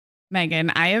Megan,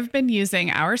 I have been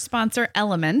using our sponsor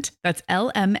Element, that's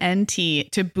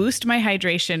LMNT, to boost my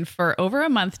hydration for over a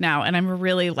month now, and I'm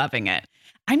really loving it.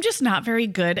 I'm just not very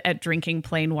good at drinking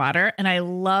plain water, and I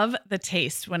love the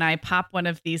taste when I pop one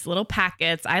of these little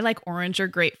packets. I like orange or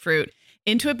grapefruit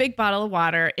into a big bottle of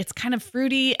water. It's kind of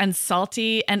fruity and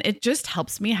salty, and it just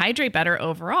helps me hydrate better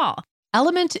overall.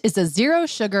 Element is a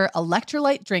zero-sugar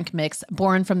electrolyte drink mix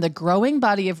born from the growing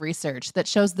body of research that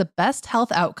shows the best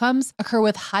health outcomes occur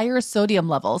with higher sodium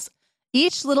levels.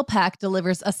 Each little pack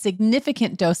delivers a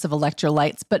significant dose of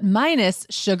electrolytes, but minus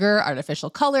sugar, artificial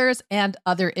colors, and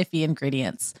other iffy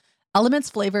ingredients. Element's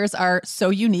flavors are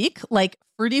so unique, like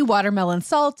fruity watermelon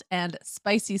salt and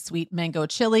spicy sweet mango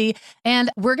chili. And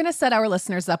we're going to set our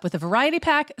listeners up with a variety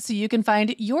pack so you can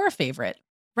find your favorite.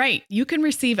 Right. You can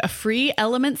receive a free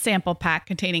Element sample pack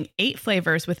containing 8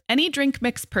 flavors with any drink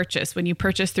mix purchase when you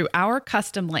purchase through our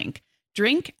custom link,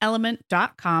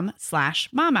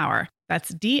 drinkelement.com/momhour.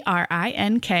 That's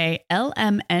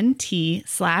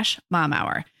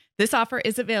DRINKLMNT/momhour. This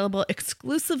is available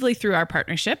exclusively through our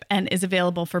partnership and is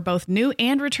available for both new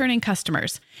and returning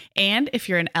customers. And if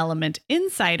you're an Element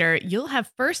insider, you'll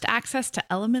have first access to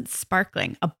Element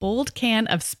Sparkling, a bold can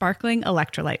of sparkling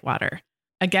electrolyte water.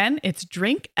 Again, it's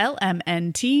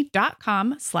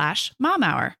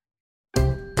drinklmnt.com/momhour.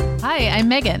 Hi, I'm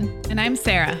Megan. And I'm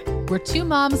Sarah. We're 2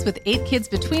 moms with 8 kids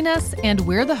between us, and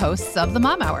we're the hosts of the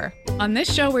Mom Hour. On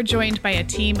this show, we're joined by a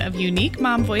team of unique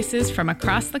mom voices from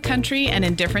across the country and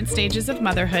in different stages of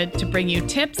motherhood to bring you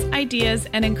tips, ideas,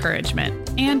 and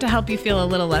encouragement, and to help you feel a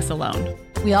little less alone.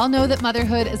 We all know that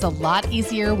motherhood is a lot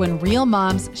easier when real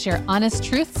moms share honest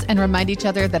truths and remind each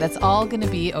other that it's all going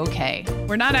to be okay.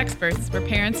 We're not experts. We're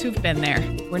parents who've been there.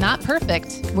 We're not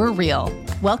perfect. We're real.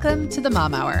 Welcome to the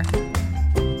Mom Hour.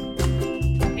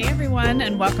 Hey, everyone,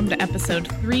 and welcome to episode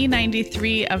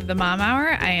 393 of the Mom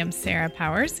Hour. I am Sarah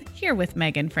Powers, here with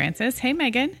Megan Francis. Hey,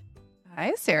 Megan.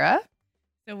 Hi, Sarah.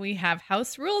 So we have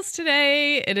house rules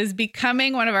today. It is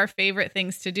becoming one of our favorite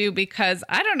things to do because,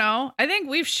 I don't know, I think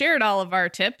we've shared all of our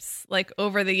tips like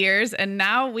over the years, and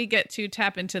now we get to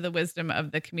tap into the wisdom of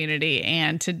the community.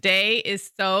 And today is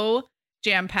so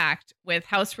jam-packed with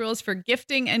house rules for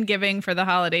gifting and giving for the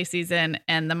holiday season,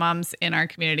 and the moms in our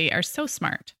community are so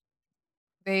smart.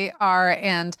 They are,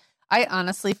 and I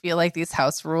honestly feel like these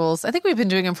house rules, I think we've been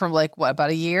doing them for like, what,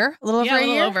 about a year? A little over a year? A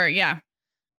little over, yeah.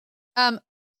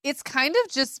 It's kind of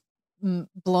just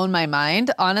blown my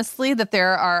mind, honestly, that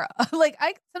there are like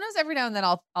sometimes every now and then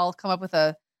I'll come up with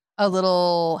a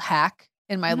little hack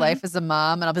in my life as a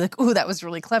mom, and I'll be like, "Ooh, that was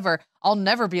really clever. I'll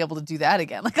never be able to do that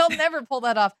again. Like I'll never pull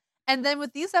that off." And then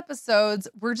with these episodes,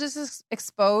 we're just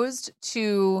exposed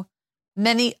to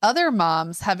many other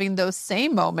moms having those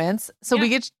same moments, so we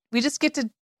just get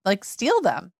to like steal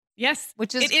them. Yes,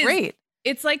 which is great.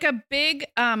 It's like a big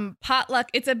potluck.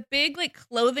 It's a big like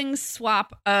clothing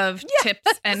swap of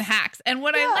tips and hacks. And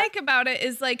what I like about it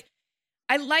is like,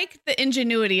 I like the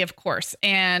ingenuity, of course.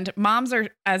 And moms are,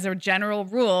 as a general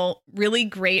rule, really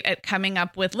great at coming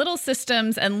up with little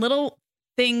systems and little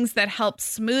things that help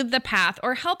smooth the path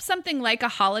or help something like a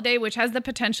holiday, which has the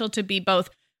potential to be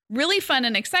both really fun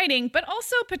and exciting, but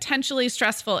also potentially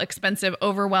stressful, expensive,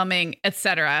 overwhelming,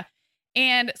 etc.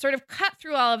 And sort of cut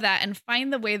through all of that and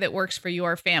find the way that works for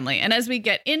your family. And as we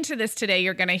get into this today,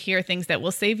 you're going to hear things that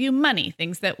will save you money,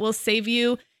 things that will save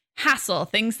you hassle,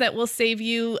 things that will save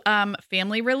you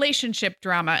family relationship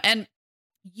drama. And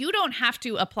you don't have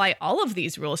to apply all of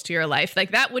these rules to your life.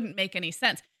 Like that wouldn't make any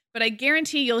sense. But I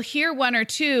guarantee you'll hear one or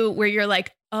two where you're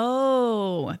like,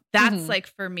 oh, that's like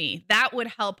for me. That would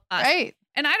help us. Right.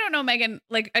 And I don't know, Megan,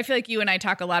 like, I feel like you and I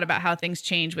talk a lot about how things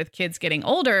change with kids getting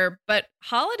older, but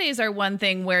holidays are one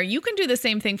thing where you can do the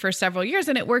same thing for several years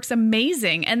and it works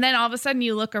amazing. And then all of a sudden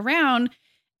you look around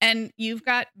and you've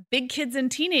got big kids and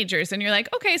teenagers and you're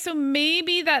like, okay, so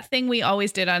maybe that thing we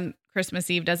always did on Christmas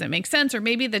Eve doesn't make sense, or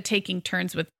maybe the taking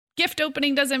turns with gift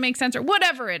opening doesn't make sense, or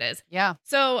whatever it is. Yeah.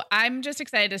 So I'm just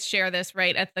excited to share this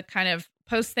right at the kind of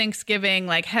post-Thanksgiving,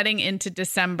 like heading into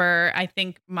December. I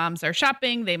think moms are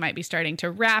shopping. They might be starting to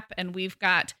wrap, and we've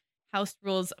got house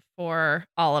rules for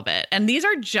all of it. And these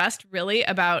are just really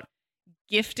about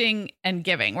gifting and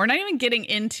giving. We're not even getting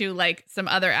into like some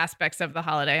other aspects of the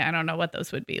holiday. I don't know what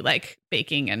those would be, like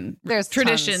baking and there's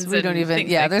traditions. We don't even,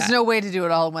 there's no way to do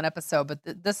it all in one episode,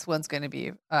 but this one's going to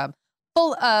be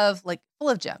full of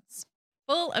gems.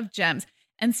 Full of gems.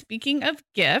 And speaking of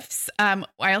gifts, I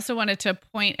also wanted to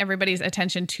point everybody's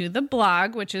attention to the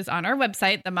blog, which is on our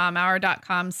website.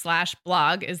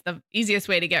 themomhour.com/blog is the easiest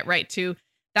way to get right to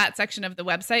that section of the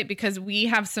website, because we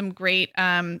have some great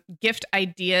gift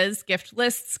ideas, gift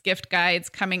lists, gift guides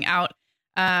coming out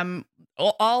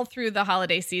all through the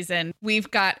holiday season. We've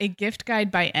got a gift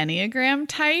guide by Enneagram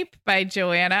type by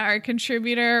Joanna, our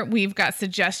contributor. We've got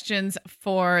suggestions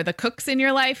for the cooks in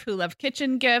your life who love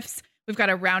kitchen gifts. We've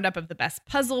got a roundup of the best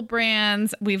puzzle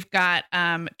brands. We've got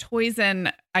toys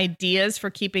and ideas for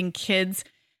keeping kids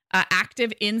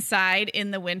active inside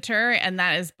in the winter. And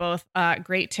that is both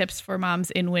great tips for moms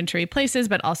in wintry places,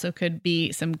 but also could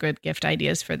be some good gift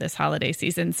ideas for this holiday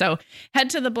season. So head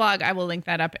to the blog. I will link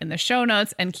that up in the show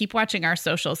notes, and keep watching our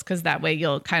socials, because that way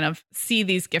you'll kind of see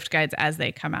these gift guides as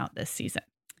they come out this season.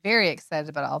 Very excited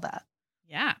about all that.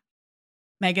 Yeah.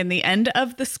 Megan, the end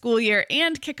of the school year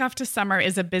and kickoff to summer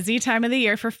is a busy time of the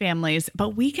year for families,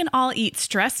 but we can all eat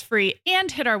stress-free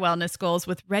and hit our wellness goals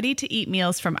with ready-to-eat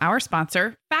meals from our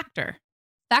sponsor, Factor.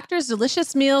 Factor's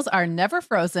delicious meals are never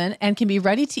frozen and can be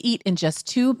ready to eat in just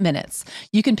 2 minutes.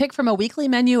 You can pick from a weekly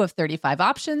menu of 35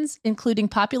 options, including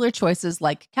popular choices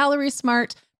like Calorie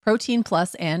Smart, Protein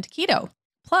Plus, and Keto.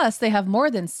 Plus, they have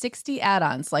more than 60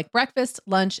 add-ons like breakfast,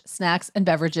 lunch, snacks, and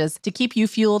beverages to keep you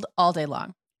fueled all day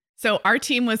long. So our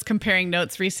team was comparing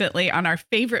notes recently on our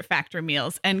favorite Factor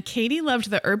meals, and Katie loved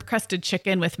the herb-crusted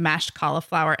chicken with mashed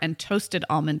cauliflower and toasted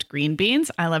almond green beans.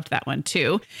 I loved that one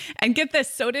too. And get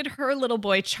this, so did her little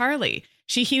boy, Charlie.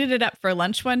 She heated it up for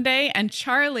lunch one day, and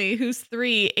Charlie, who's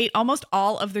 3, ate almost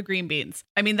all of the green beans.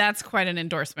 I mean, that's quite an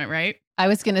endorsement, right? I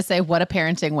was going to say, what a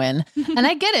parenting win. And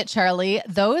I get it, Charlie.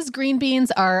 Those green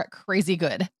beans are crazy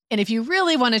good. And if you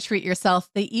really want to treat yourself,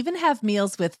 they even have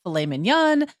meals with filet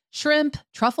mignon, shrimp,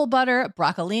 truffle butter,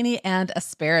 broccolini, and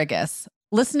asparagus.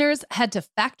 Listeners, head to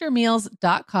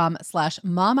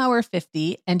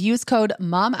factormeals.com/momhour50 and use code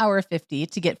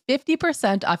momhour50 to get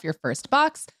 50% off your first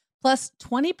box plus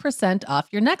 20% off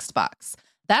your next box.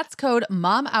 That's code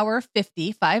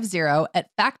momhour50 at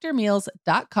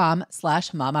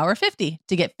factormeals.com/momhour50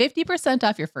 to get 50%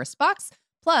 off your first box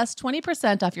plus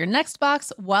 20% off your next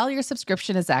box while your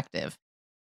subscription is active.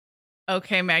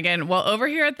 Okay, Megan. Well, over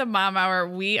here at the Mom Hour,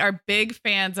 we are big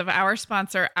fans of our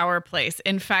sponsor, Our Place.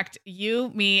 In fact, you,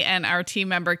 me, and our team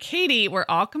member, Katie, were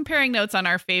all comparing notes on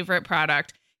our favorite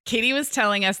product. Katie was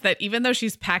telling us that even though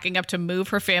she's packing up to move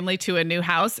her family to a new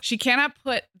house, she cannot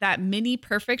put that mini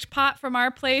perfect pot from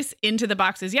Our Place into the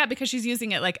boxes yet because she's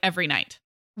using it like every night.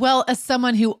 Well, as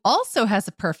someone who also has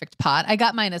a perfect pot, I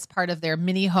got mine as part of their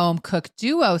mini home cook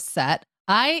duo set.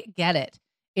 I get it.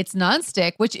 It's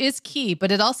nonstick, which is key,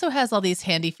 but it also has all these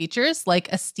handy features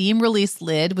like a steam release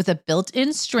lid with a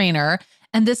built-in strainer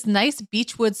and this nice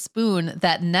beechwood spoon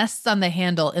that nests on the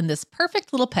handle in this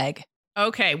perfect little peg.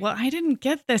 Okay, well, I didn't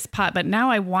get this pot, but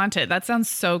now I want it. That sounds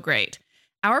so great.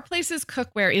 Our Place's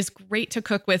cookware is great to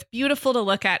cook with, beautiful to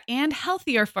look at, and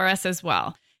healthier for us as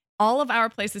well. All of Our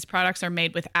Place's products are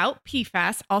made without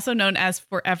PFAS, also known as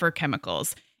forever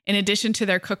chemicals. In addition to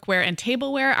their cookware and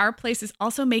tableware, Our Place is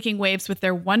also making waves with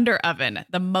their Wonder Oven,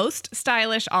 the most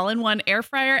stylish all-in-one air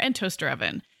fryer and toaster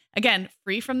oven. Again,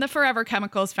 free from the forever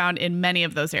chemicals found in many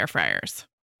of those air fryers.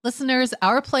 Listeners,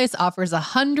 Our Place offers a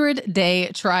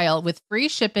 100-day trial with free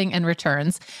shipping and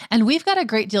returns, and we've got a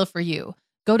great deal for you.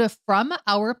 Go to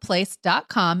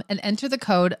FromOurPlace.com and enter the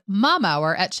code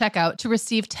MOMHOUR at checkout to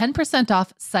receive 10%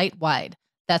 off site-wide.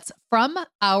 That's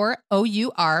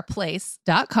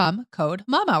FromOurPlace.com, code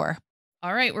MOMHOUR.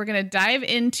 All right, we're going to dive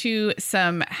into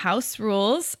some house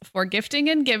rules for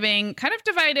gifting and giving, kind of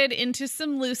divided into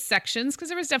some loose sections because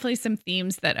there was definitely some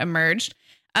themes that emerged.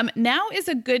 Now is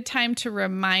a good time to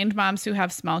remind moms who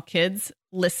have small kids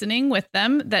listening with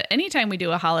them that anytime we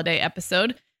do a holiday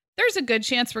episode, there's a good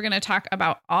chance we're going to talk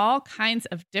about all kinds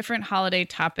of different holiday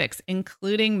topics,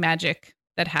 including magic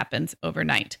that happens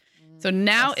overnight. So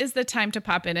now is the time to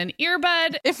pop in an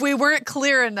earbud. If we weren't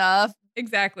clear enough.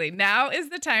 Exactly. Now is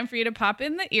the time for you to pop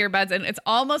in the earbuds. And it's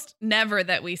almost never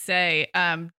that we say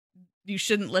you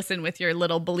shouldn't listen with your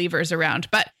little believers around.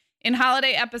 But in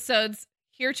holiday episodes,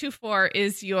 heretofore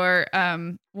is your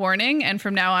warning. And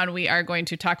from now on, we are going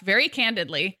to talk very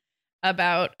candidly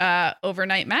about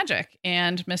overnight magic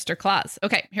and Mr. Claus.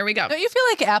 Okay, here we go. Don't you feel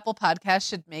like Apple Podcasts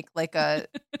should make like a,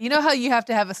 you know how you have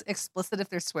to have explicit if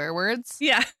they're swear words?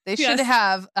 Yeah. They should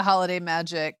have a holiday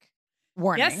magic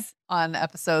warning on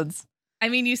episodes. I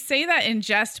mean, you say that in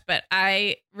jest, but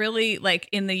I really like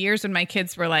in the years when my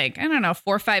kids were like, I don't know,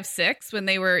 4, 5, 6, when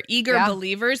they were eager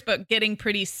believers, but getting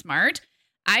pretty smart.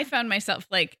 I found myself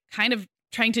like kind of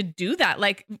trying to do that.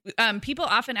 Like people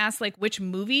often ask like which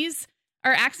movies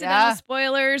are accidental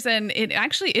spoilers. And it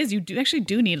actually is, you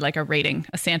do need like a rating,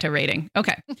 a Santa rating.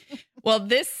 Okay. Well,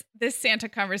 this Santa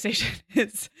conversation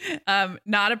is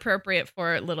not appropriate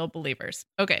for little believers.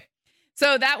 Okay.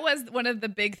 So that was one of the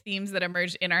big themes that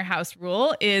emerged in our house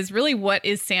rule is really what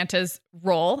is Santa's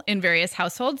role in various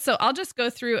households. So I'll just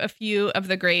go through a few of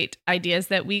the great ideas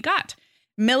that we got.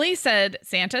 Millie said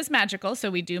Santa's magical, so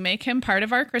we do make him part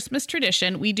of our Christmas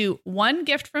tradition. We do one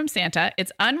gift from Santa.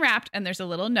 It's unwrapped and there's a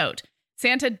little note.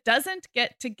 Santa doesn't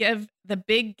get to give the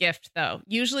big gift, though,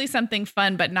 usually something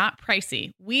fun but not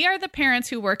pricey. We are the parents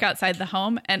who work outside the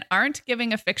home and aren't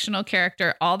giving a fictional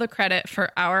character all the credit for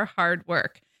our hard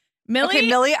work. Millie, okay,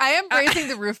 Millie, I am raising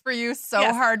the roof for you so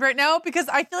hard right now because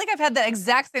I feel like I've had that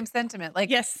exact same sentiment. Like,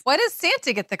 why does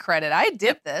Santa get the credit? I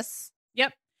did this.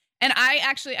 Yep. And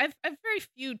I've very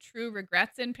few true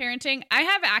regrets in parenting. I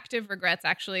have active regrets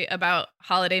actually about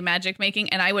holiday magic making,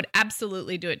 and I would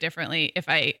absolutely do it differently if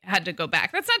I had to go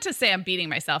back. That's not to say I'm beating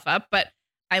myself up, but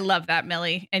I love that,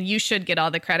 Millie, and you should get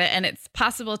all the credit. And it's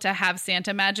possible to have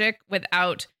Santa magic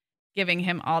without giving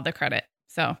him all the credit.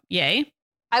 So, yay.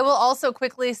 I will also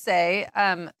quickly say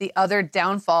the other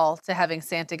downfall to having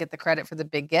Santa get the credit for the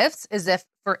big gifts is if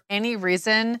for any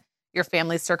reason your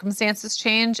family's circumstances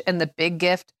change and the big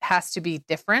gift has to be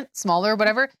different, smaller,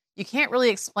 whatever, you can't really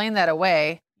explain that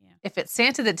away if it's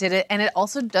Santa that did it. And it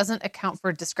also doesn't account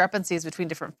for discrepancies between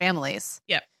different families.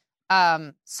 Yep.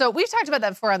 So we've talked about that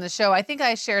before on the show. I think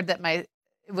I shared that it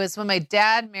was when my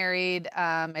dad married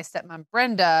my stepmom,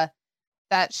 Brenda,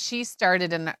 that she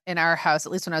started in our house,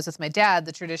 at least when I was with my dad,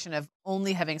 the tradition of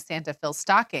only having Santa fill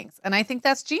stockings. And I think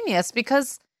that's genius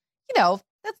because,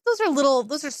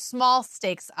 those are small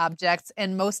stakes objects,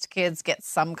 and most kids get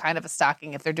some kind of a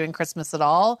stocking if they're doing Christmas at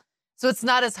all. So it's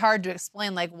not as hard to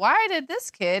explain, like, why did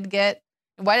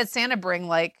Santa bring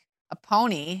like a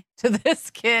pony to this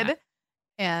kid? Yeah.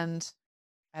 And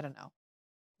I don't know,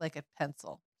 like a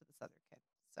pencil to this other kid.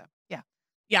 So, yeah.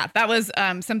 Yeah, that was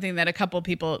something that a couple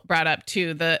people brought up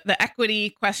too, the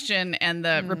equity question and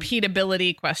the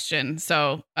repeatability question.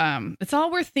 So it's all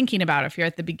worth thinking about if you're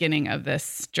at the beginning of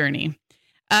this journey.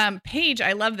 Paige,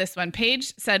 I love this one.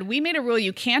 Paige said, we made a rule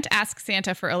you can't ask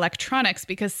Santa for electronics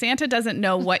because Santa doesn't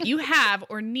know what you have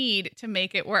or need to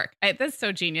make it work. That's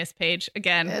so genius, Paige.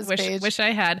 Again, wish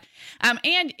I had.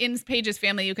 And in Paige's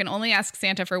family, you can only ask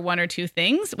Santa for one or two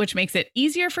things, which makes it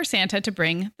easier for Santa to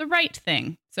bring the right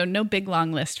thing. So no big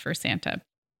long list for Santa.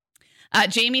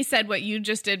 Jamie said what you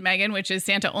just did, Megan, which is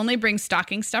Santa only brings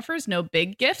stocking stuffers, no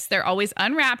big gifts. They're always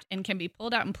unwrapped and can be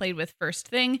pulled out and played with first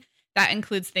thing. That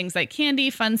includes things like candy,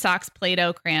 fun socks,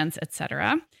 Play-Doh, crayons,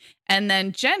 etc. And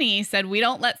then Jenny said, we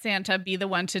don't let Santa be the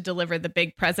one to deliver the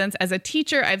big presents. As a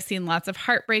teacher, I've seen lots of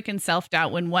heartbreak and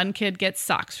self-doubt when one kid gets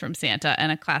socks from Santa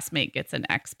and a classmate gets an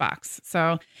Xbox.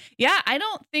 So yeah,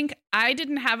 I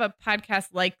didn't have a podcast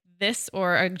like this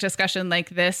or a discussion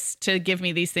like this to give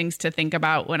me these things to think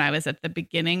about when I was at the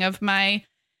beginning of my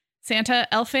Santa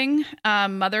elfing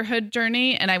motherhood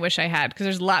journey. And I wish I had, because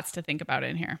there's lots to think about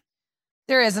in here.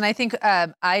 There is, and I think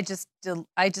I just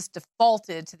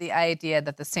defaulted to the idea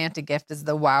that the Santa gift is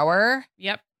the wower.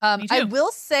 Yep. I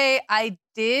will say I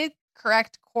did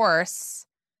correct course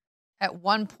at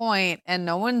one point, and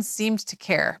no one seemed to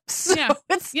care. So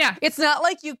it's not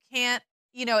like you can't.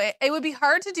 It would be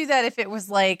hard to do that if it was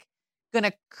like going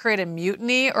to create a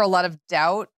mutiny or a lot of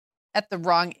doubt at the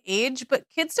wrong age. But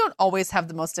kids don't always have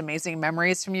the most amazing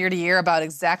memories from year to year about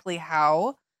exactly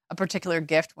how a particular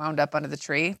gift wound up under the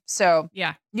tree. So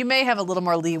yeah, you may have a little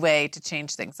more leeway to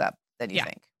change things up than you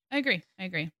think. I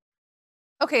agree.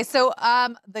 Okay. So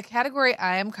the category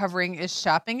I am covering is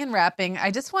shopping and wrapping.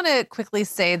 I just want to quickly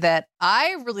say that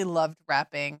I really loved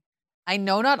wrapping. I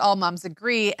know not all moms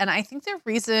agree. And I think the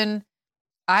reason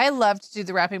I loved to do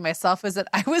the wrapping myself is that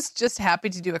I was just happy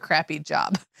to do a crappy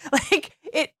job.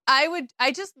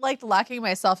 I just liked locking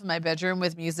myself in my bedroom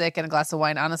with music and a glass of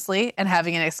wine, honestly, and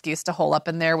having an excuse to hole up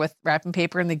in there with wrapping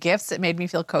paper and the gifts. It made me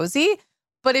feel cozy.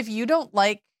 But if you don't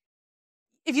want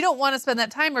to spend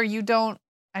that time, or you don't,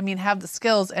 have the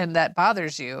skills and that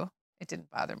bothers you, it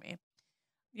didn't bother me.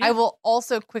 Yeah. I will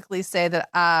also quickly say that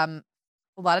a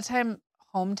lot of time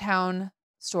hometown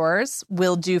stores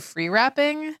will do free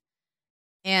wrapping.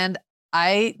 And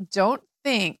I don't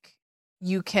think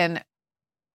you can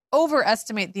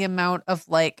overestimate the amount of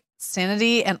like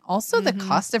sanity and also the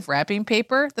cost of wrapping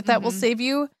paper that will save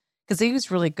you, because they use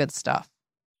really good stuff.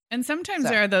 And sometimes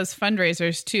there are those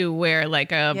fundraisers too, where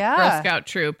like a Girl Scout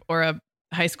troop or a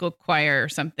high school choir or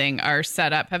something are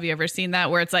set up. Have you ever seen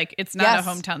that? Where it's like, it's not a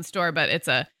hometown store, but it's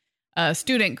a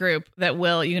student group that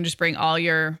you can just bring all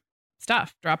your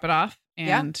stuff, drop it off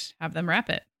and have them wrap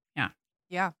it. Yeah.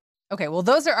 Yeah. Okay, well,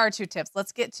 those are our two tips.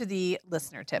 Let's get to the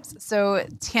listener tips. So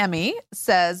Tammy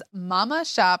says, Mama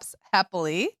shops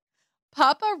happily.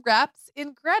 Papa wraps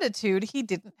in gratitude he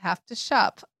didn't have to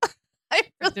shop. I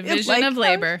really Division like of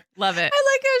labor. Love it. I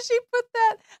like how she put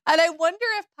that. And I wonder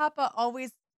if Papa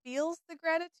always feels the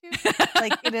gratitude,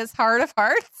 like in his heart of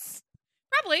hearts.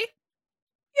 Probably.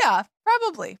 Yeah,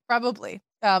 probably.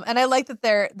 And I like that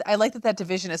that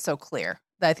division is so clear.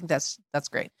 I think that's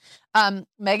great.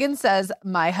 Megan says,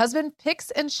 my husband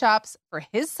picks and shops for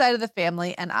his side of the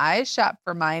family and I shop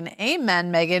for mine.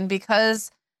 Amen, Megan,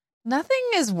 because nothing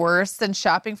is worse than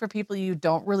shopping for people you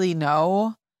don't really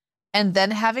know and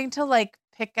then having to like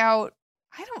pick out,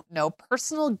 I don't know,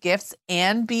 personal gifts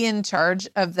and be in charge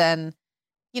of then,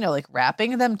 like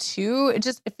wrapping them too. It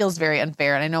feels very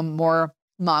unfair. And I know more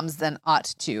moms than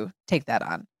ought to take that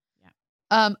on.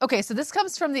 Okay, so this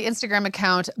comes from the Instagram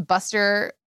account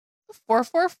Buster444444.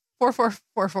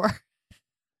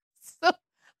 So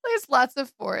there's lots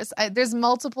of fours. There's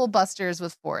multiple Busters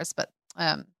with fours, but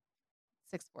 6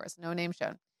 fours, no name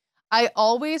shown. I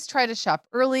always try to shop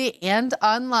early and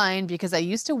online because I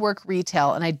used to work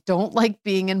retail and I don't like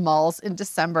being in malls in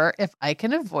December if I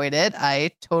can avoid it.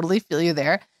 I totally feel you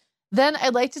there. Then I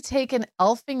like to take an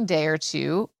elfing day or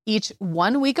two, each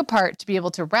 1 week apart, to be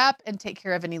able to wrap and take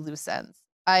care of any loose ends.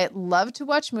 I love to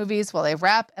watch movies while I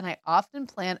wrap, and I often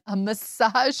plan a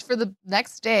massage for the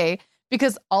next day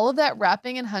because all of that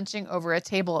wrapping and hunching over a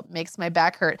table makes my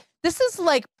back hurt. This is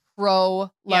like pro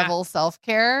level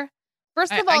self-care.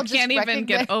 First of all, I can't even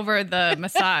get over the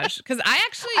massage because I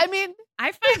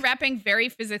find wrapping very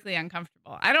physically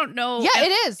uncomfortable. I don't know. Yeah,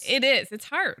 it is. It is. It's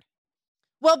hard.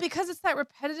 Well, because it's that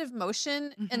repetitive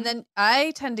motion. Mm-hmm. And then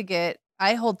I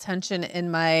hold tension in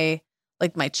my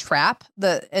trap,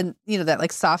 that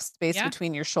like soft space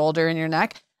between your shoulder and your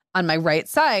neck on my right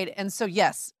side. And so,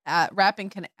 yes, wrapping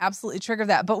can absolutely trigger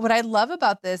that. But what I love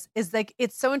about this is like,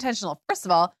 it's so intentional. First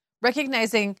of all,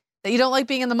 recognizing that you don't like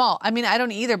being in the mall. I mean, I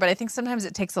don't either, but I think sometimes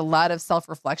it takes a lot of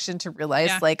self-reflection to realize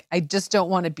like, I just don't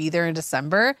want to be there in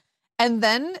December. And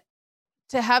then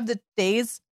to have the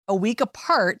days a week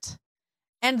apart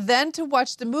and then to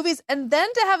watch the movies and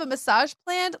then to have a massage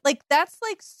planned, like that's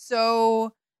like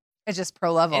so, it's just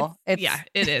pro level. It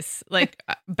is like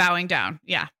bowing down.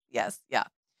 Yeah. Yes. Yeah.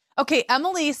 Okay.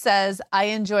 Emily says, I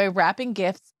enjoy wrapping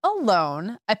gifts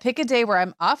alone. I pick a day where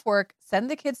I'm off work,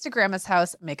 send the kids to grandma's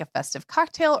house, make a festive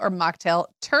cocktail or mocktail,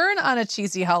 turn on a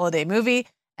cheesy holiday movie,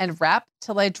 and wrap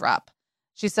till I drop.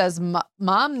 She says,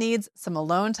 Mom needs some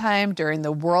alone time during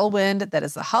the whirlwind that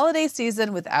is the holiday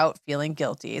season without feeling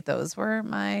guilty. Those were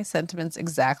my sentiments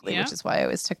exactly, which is why I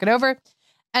always took it over.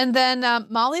 And then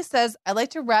Molly says, I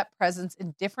like to wrap presents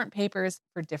in different papers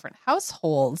for different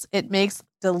households. It makes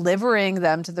delivering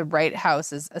them to the right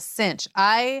houses a cinch.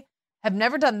 I have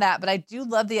never done that, but I do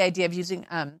love the idea of using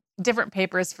different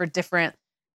papers for different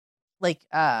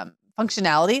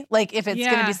functionality. Like if it's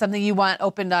going to be something you want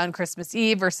opened on Christmas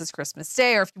Eve versus Christmas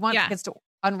Day, or if you want kids to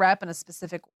unwrap in a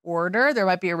specific order, there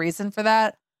might be a reason for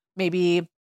that. Maybe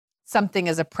something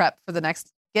as a prep for the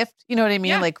next gift. You know what I mean?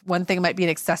 Yeah. Like one thing might be an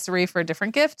accessory for a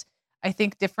different gift. I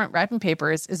think different wrapping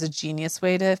papers is a genius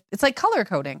way it's like color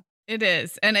coding. It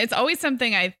is. And it's always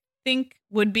something I think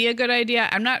would be a good idea.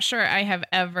 I'm not sure I have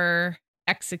ever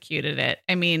executed it.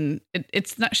 I mean,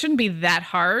 shouldn't be that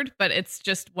hard, but it's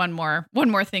just one more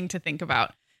thing to think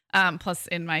about. Plus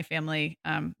in my family,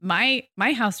 my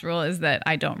house rule is that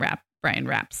I don't wrap. Brian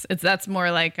wraps. That's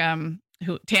more like,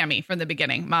 Tammy from the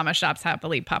beginning. Mama shops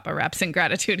happily, Papa wraps in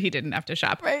gratitude. He didn't have to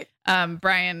shop. Right.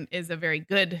 Brian is a very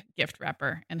good gift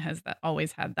wrapper and has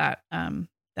always had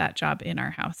that job in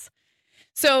our house.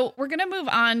 So we're going to move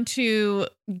on to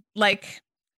like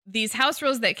these house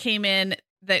rules that came in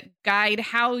that guide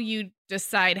how you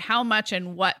decide how much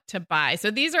and what to buy. So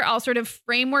these are all sort of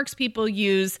frameworks people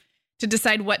use to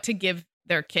decide what to give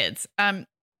their kids.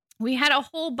 We had a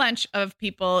whole bunch of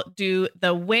people do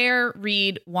the wear,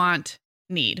 read, want,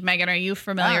 need. Megan, are you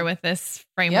familiar with this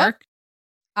framework? Yep.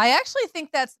 I actually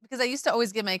think that's because I used to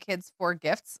always give my kids 4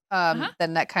 gifts.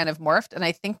 Then that kind of morphed. And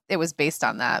I think it was based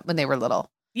on that when they were little.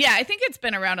 Yeah, I think it's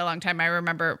been around a long time. I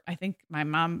remember, I think my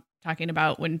mom talking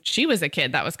about when she was a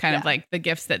kid, that was kind of like the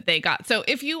gifts that they got. So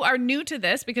if you are new to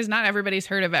this, because not everybody's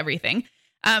heard of everything,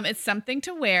 it's something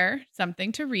to wear,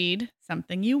 something to read,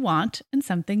 something you want, and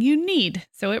something you need.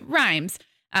 So it rhymes.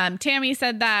 Tammy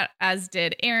said that, as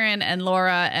did Aaron and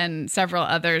Laura and several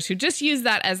others who just use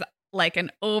that as like an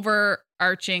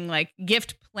overarching like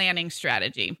gift planning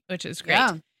strategy, which is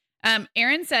great. Yeah.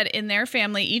 Aaron said in their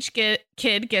family, each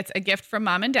kid gets a gift from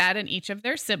mom and dad and each of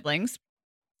their siblings.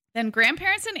 Then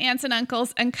grandparents and aunts and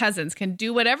uncles and cousins can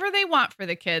do whatever they want for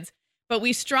the kids, but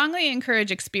we strongly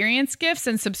encourage experience gifts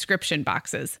and subscription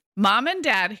boxes. Mom and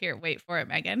dad, here, wait for it,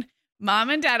 Megan.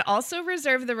 Mom and dad also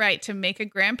reserve the right to make a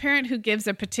grandparent who gives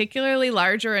a particularly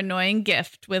large or annoying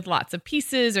gift with lots of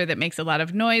pieces or that makes a lot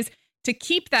of noise to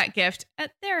keep that gift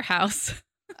at their house.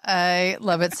 I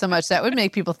love it so much. That would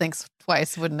make people think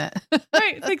twice, wouldn't it?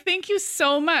 Right. It's like, thank you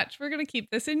so much. We're going to keep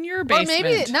this in your basement. Or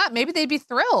maybe not. Maybe they'd be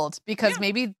thrilled because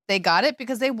maybe they got it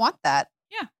because they want that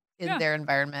in their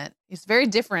environment. It's very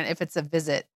different if it's a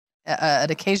visit,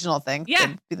 an occasional thing.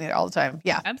 Yeah. Being there all the time.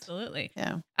 Yeah. Absolutely.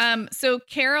 Yeah. So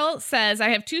Carol says, I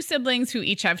have 2 siblings who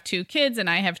each have 2 kids, and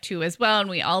I have 2 as well. And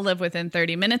we all live within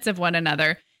 30 minutes of one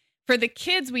another. For the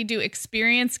kids, we do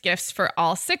experience gifts for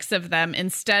all 6 of them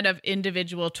instead of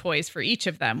individual toys for each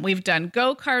of them. We've done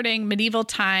go-karting, medieval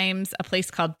times, a place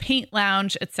called Paint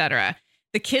Lounge, etc.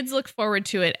 The kids look forward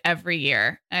to it every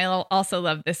year. I also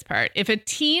love this part. If a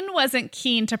teen wasn't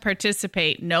keen to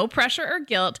participate, no pressure or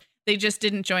guilt. They just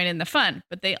didn't join in the fun,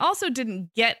 but they also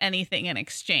didn't get anything in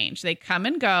exchange. They come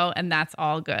and go, and that's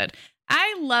all good.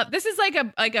 I love this. Is like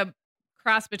a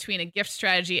cross between a gift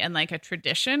strategy and like a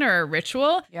tradition or a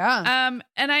ritual. Yeah.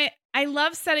 And I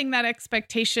love setting that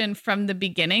expectation from the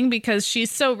beginning because she's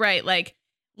so right. Like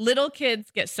little kids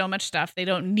get so much stuff. They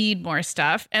don't need more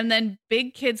stuff. And then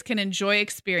big kids can enjoy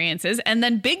experiences. And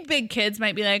then big kids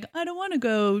might be like, I don't want to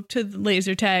go to the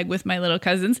laser tag with my little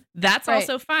cousins. That's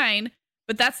also fine.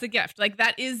 But that's the gift. Like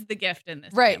that is the gift in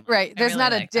this. Right. family. Right. There's really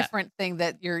not like a different thing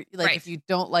that you're like, if you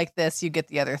don't like this, you get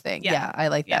the other thing. Yeah. I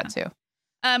like that too.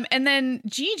 And then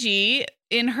Gigi,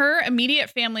 in her immediate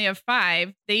family of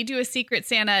 5, they do a Secret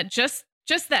Santa, just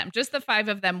them, just the 5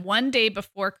 of them, one day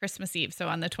before Christmas Eve. So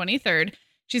on the 23rd,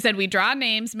 she said, we draw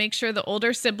names, make sure the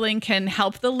older sibling can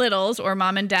help the littles or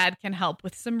mom and dad can help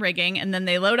with some rigging. And then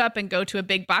they load up and go to a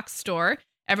big box store.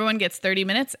 Everyone gets 30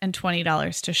 minutes and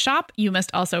 $20 to shop. You must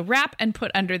also wrap and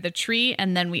put under the tree.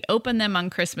 And then we open them on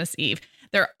Christmas Eve.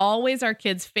 They're always our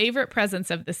kids' favorite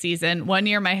presents of the season. One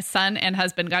year, my son and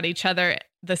husband got each other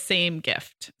the same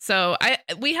gift. So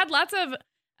we had lots of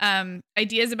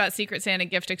ideas about Secret Santa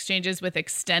gift exchanges with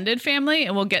extended family,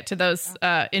 and we'll get to those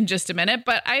in just a minute.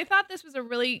 But I thought this was a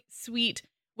really sweet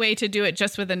way to do it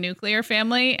just with a nuclear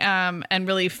family and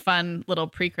really fun little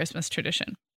pre-Christmas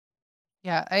tradition.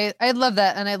 Yeah, I love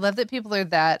that. And I love that people are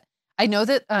that. I know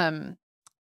that,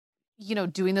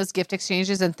 doing those gift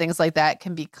exchanges and things like that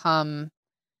can become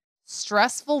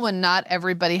stressful when not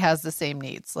everybody has the same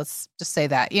needs. Let's just say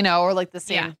that, or like the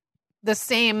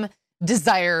same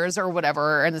desires or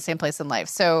whatever in the same place in life.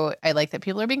 So I like that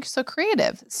people are being so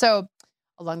creative. So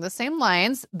along the same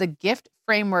lines, the gift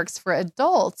frameworks for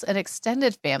adults and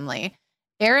extended family.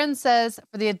 Erin says,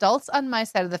 for the adults on my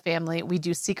side of the family, we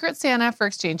do Secret Santa for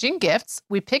exchanging gifts.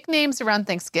 We pick names around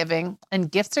Thanksgiving, and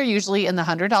gifts are usually in the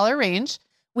 $100 range.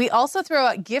 We also throw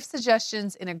out gift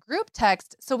suggestions in a group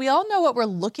text, so we all know what we're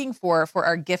looking for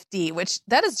our giftee, which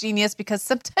that is genius because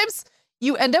sometimes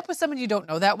you end up with someone you don't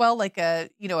know that well, like a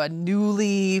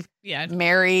newly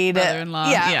married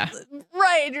mother-in-law. Yeah.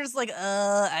 Right. And you're just like,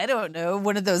 I don't know,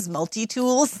 one of those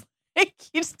multi-tools.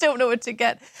 You just don't know what to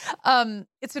get.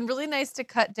 It's been really nice to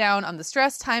cut down on the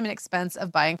stress, time, and expense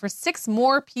of buying for 6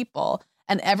 more people,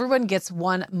 and everyone gets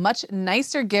one much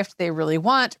nicer gift they really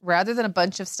want rather than a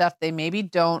bunch of stuff they maybe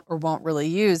don't or won't really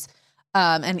use.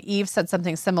 And Eve said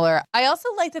something similar. I also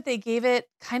like that they gave it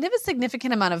kind of a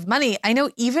significant amount of money. I know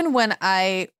even when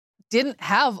I didn't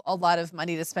have a lot of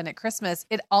money to spend at Christmas,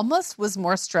 it almost was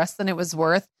more stress than it was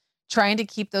worth trying to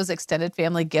keep those extended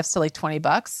family gifts to like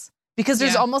 $20 because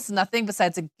there's almost nothing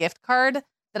besides a gift card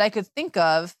that I could think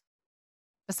of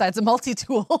besides a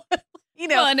multi-tool.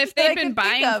 Well, and if they've been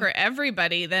buying for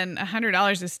everybody, then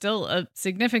 $100 is still a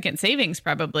significant savings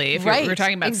probably. If we're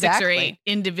talking about 6 or 8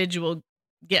 individual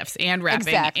gifts and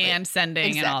wrapping and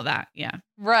sending and all that. Yeah.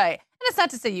 Right. And it's not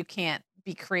to say you can't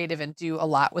be creative and do a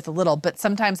lot with a little, but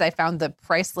sometimes I found the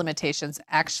price limitations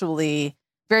actually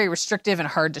very restrictive and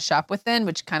hard to shop within,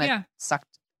 which kind of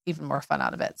sucked even more fun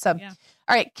out of it. So, all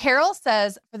right. Carol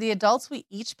says, for the adults, we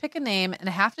each pick a name and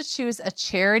have to choose a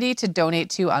charity to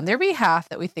donate to on their behalf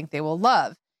that we think they will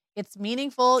love. It's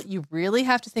meaningful. You really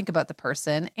have to think about the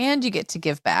person and you get to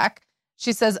give back.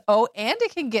 She says, oh, and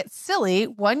it can get silly.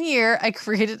 One year I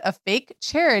created a fake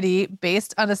charity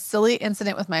based on a silly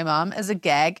incident with my mom as a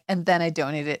gag, and then I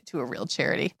donated it to a real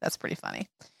charity. That's pretty funny.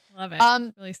 Love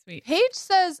it. Really sweet. Paige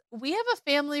says, we have a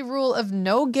family rule of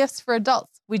no gifts for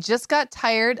adults. We just got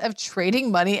tired of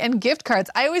trading money and gift cards.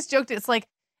 I always joked, it's like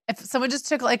if someone just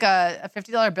took like a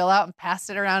 $50 bill out and passed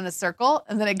it around in a circle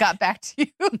and then it got back to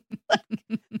you. Like,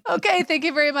 okay, thank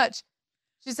you very much.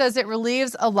 She says it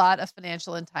relieves a lot of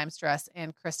financial and time stress.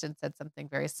 And Kristen said something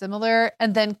very similar.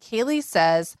 And then Kaylee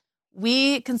says,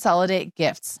 we consolidate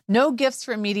gifts. No gifts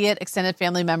for immediate extended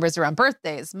family members around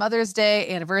birthdays, Mother's Day,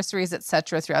 anniversaries,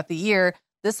 etc. throughout the year.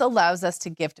 This allows us to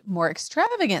gift more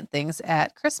extravagant things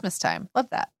at Christmas time. Love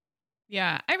that.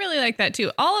 Yeah, I really like that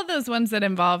too. All of those ones that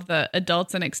involve the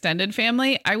adults and extended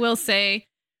family, I will say,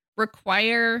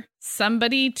 require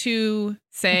somebody to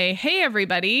say, hey,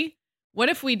 everybody, what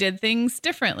if we did things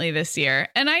differently this year?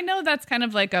 And I know that's kind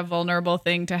of like a vulnerable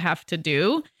thing to have to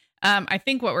do. I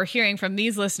think what we're hearing from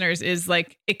these listeners is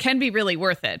like, it can be really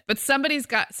worth it, but somebody's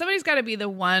got to be the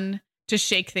one to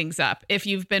shake things up. If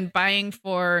you've been buying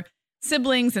for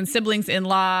siblings and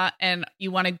siblings-in-law and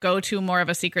you want to go to more of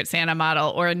a Secret Santa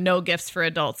model or a no gifts for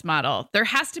adults model, there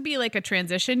has to be like a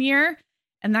transition year,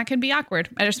 and that can be awkward.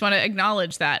 I just want to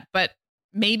acknowledge that, but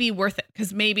maybe worth it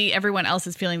because maybe everyone else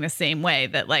is feeling the same way,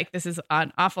 that like this is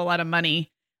an awful lot of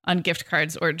money on gift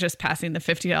cards or just passing the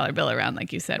 $50 bill around,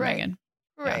 like you said, Right. Megan.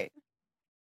 Right.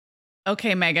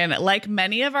 Okay, Megan, like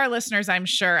many of our listeners, I'm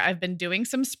sure I've been doing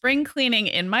some spring cleaning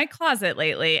in my closet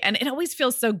lately, and it always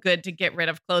feels so good to get rid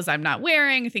of clothes I'm not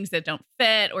wearing, things that don't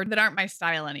fit or that aren't my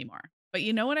style anymore. But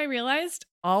you know what I realized?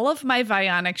 All of my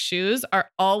Vionic shoes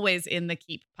are always in the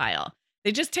keep pile.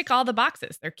 They just tick all the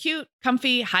boxes. They're cute,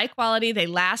 comfy, high quality. They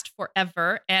last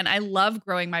forever. And I love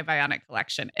growing my Vionic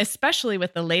collection, especially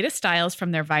with the latest styles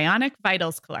from their Vionic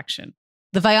Vitals collection.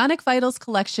 The Vionic Vitals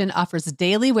collection offers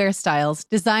daily wear styles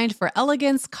designed for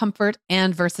elegance, comfort,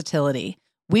 and versatility.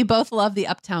 We both love the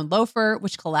Uptown loafer,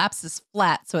 which collapses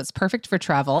flat, so it's perfect for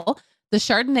travel. The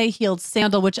Chardonnay heeled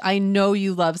sandal, which I know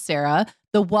you love, Sarah.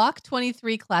 The Walk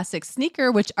 23 classic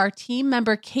sneaker, which our team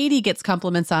member Katie gets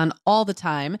compliments on all the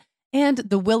time. And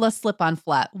the Willa slip-on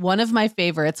flat, one of my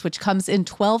favorites, which comes in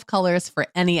 12 colors for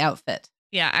any outfit.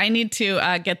 Yeah, I need to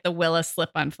get the Willa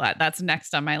slip-on flat. That's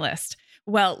next on my list.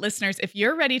 Well, listeners, if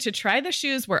you're ready to try the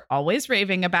shoes we're always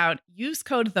raving about, use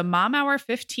code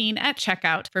TheMomHour15 at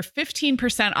checkout for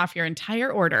 15% off your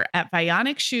entire order at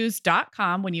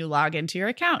VionicShoes.com when you log into your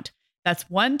account. That's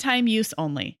one-time use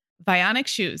only. Vionic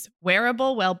Shoes,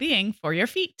 wearable well-being for your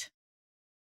feet.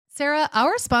 Sarah,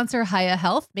 our sponsor, Hiya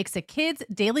Health, makes a kids'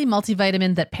 daily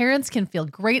multivitamin that parents can feel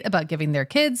great about giving their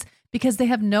kids because they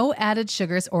have no added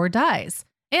sugars or dyes.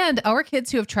 And our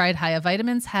kids who have tried Hiya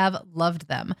vitamins have loved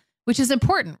them, which is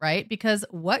important, right? Because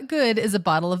what good is a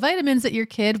bottle of vitamins that your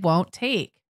kid won't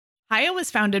take? Hiya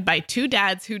was founded by two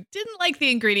dads who didn't like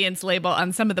the ingredients label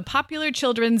on some of the popular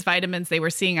children's vitamins they were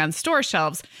seeing on store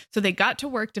shelves, so they got to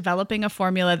work developing a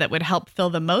formula that would help fill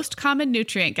the most common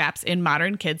nutrient gaps in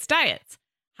modern kids' diets.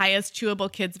 Hiya's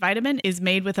Chewable Kids Vitamin is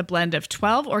made with a blend of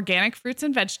 12 organic fruits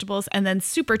and vegetables and then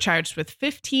supercharged with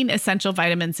 15 essential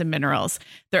vitamins and minerals.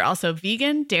 They're also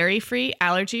vegan, dairy-free,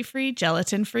 allergy-free,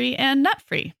 gelatin-free, and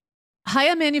nut-free.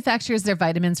 Hiya manufactures their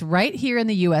vitamins right here in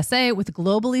the USA with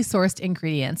globally sourced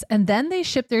ingredients, and then they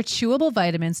ship their chewable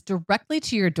vitamins directly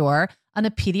to your door on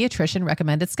a pediatrician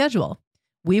recommended schedule.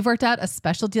 We've worked out a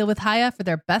special deal with Hiya for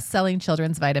their best-selling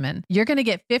children's vitamin. You're going to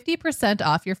get 50%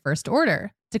 off your first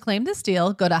order. To claim this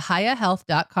deal, go to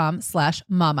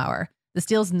hiyahealth.com/momhour. This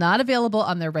deal's not available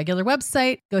on their regular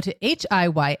website. Go to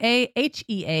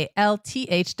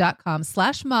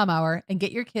hiyahealth.com/momhour and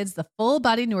get your kids the full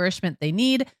body nourishment they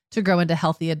need to grow into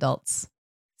healthy adults.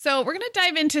 So we're going to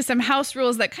dive into some house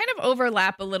rules that kind of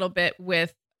overlap a little bit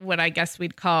with what I guess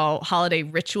we'd call holiday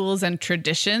rituals and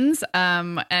traditions.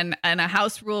 And a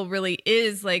house rule really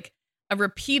is like a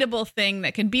repeatable thing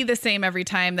that can be the same every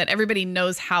time, that everybody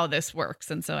knows how this works.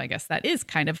 And so I guess that is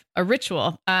kind of a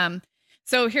ritual.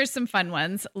 So here's some fun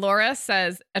ones. Laura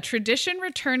says, a tradition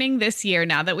returning this year,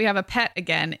 now that we have a pet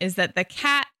again, is that the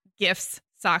cat gifts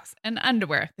socks and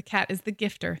underwear. The cat is the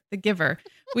gifter, the giver.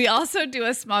 We also do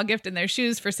a small gift in their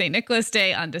shoes for St. Nicholas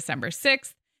Day on December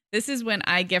 6th. This is when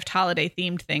I gift holiday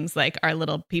themed things like our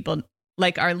little people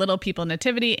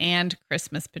nativity and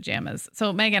Christmas pajamas.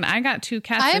 So Megan, I got 2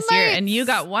 cats this year and you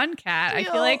got 1 cat. I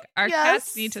feel like our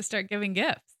cats need to start giving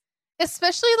gifts.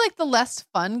 Especially like the less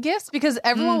fun gifts, because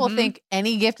everyone will think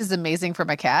any gift is amazing for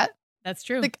my cat. That's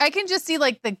true. Like I can just see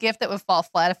like the gift that would fall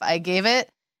flat if I gave it.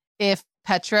 If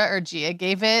Petra or Gia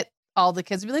gave it, all the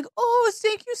kids would be like, "Oh,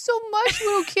 thank you so much,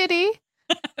 little kitty."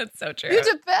 That's so true. You're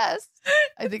the best.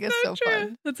 I think it's so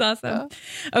fun. That's awesome.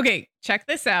 Okay, check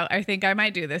this out. I think I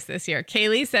might do this year.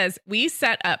 Kaylee says, we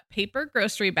set up paper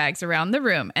grocery bags around the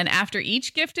room, and after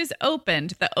each gift is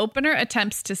opened, the opener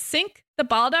attempts to sink the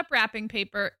balled up wrapping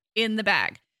paper in the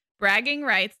bag. Bragging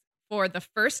rights for the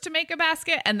first to make a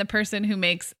basket and the person who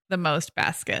makes the most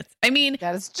baskets. I mean,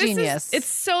 that is genius. It's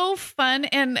so fun.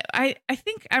 And I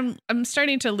think I'm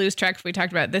starting to lose track if we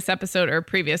talked about this episode or a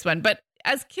previous one, but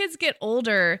as kids get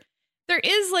older, there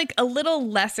is like a little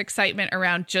less excitement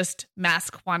around just mass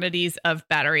quantities of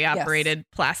battery operated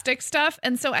plastic stuff.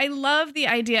 And so I love the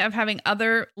idea of having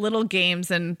other little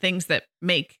games and things that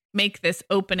make this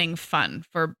opening fun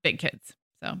for big kids.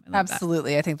 So I love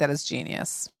absolutely. I think that is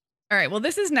genius. All right. Well,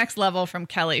 this is next level from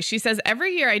Kelly. She says,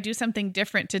 every year I do something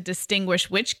different to distinguish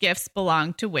which gifts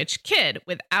belong to which kid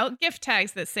without gift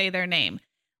tags that say their name.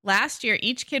 Last year,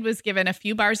 each kid was given a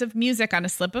few bars of music on a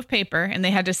slip of paper, and they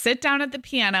had to sit down at the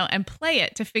piano and play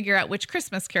it to figure out which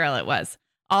Christmas carol it was.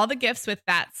 All the gifts with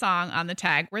that song on the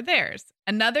tag were theirs.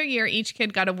 Another year, each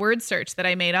kid got a word search that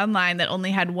I made online that only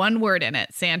had one word in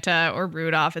it, Santa or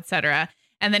Rudolph, etc.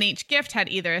 And then each gift had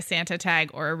either a Santa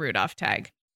tag or a Rudolph tag.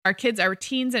 Our kids are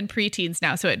teens and preteens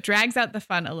now, so it drags out the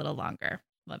fun a little longer.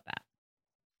 Love that.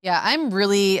 Yeah, I'm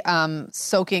really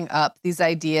soaking up these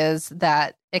ideas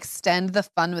that extend the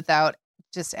fun without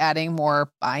just adding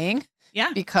more buying.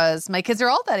 Yeah. Because my kids are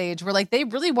all that age where like they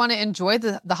really want to enjoy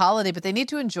the holiday, but they need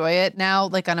to enjoy it now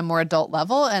like on a more adult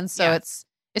level. And so it's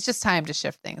just time to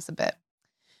shift things a bit.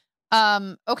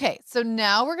 Okay, so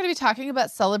now we're going to be talking about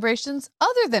celebrations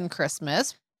other than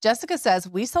Christmas. Jessica says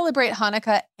we celebrate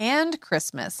Hanukkah and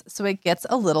Christmas, so it gets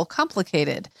a little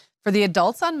complicated. For the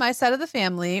adults on my side of the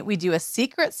family, we do a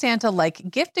secret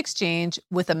Santa-like gift exchange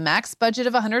with a max budget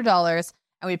of $100,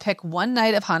 and we pick one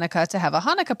night of Hanukkah to have a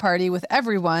Hanukkah party with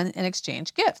everyone and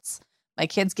exchange gifts. My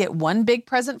kids get one big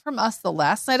present from us the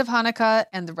last night of Hanukkah,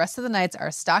 and the rest of the nights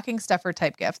are stocking stuffer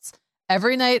type gifts.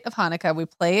 Every night of Hanukkah, we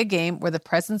play a game where the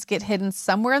presents get hidden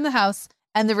somewhere in the house,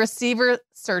 and the receiver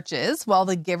searches while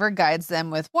the giver guides them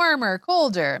with warmer,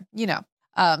 colder,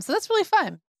 So that's really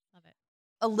fun.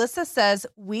 Alyssa says,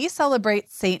 we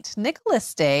celebrate St.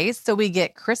 Nicholas Day, so we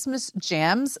get Christmas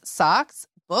jams, socks,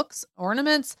 books,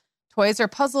 ornaments, toys or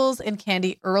puzzles, and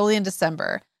candy early in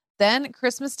December. Then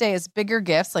Christmas Day is bigger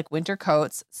gifts like winter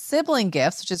coats, sibling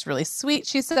gifts, which is really sweet,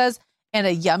 she says, and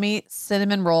a yummy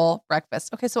cinnamon roll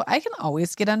breakfast. Okay, so I can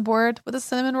always get on board with a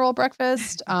cinnamon roll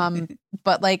breakfast,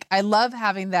 but like I love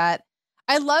having that.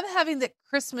 I love having that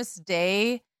Christmas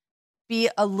Day be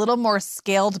a little more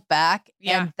scaled back,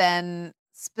 and then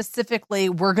specifically,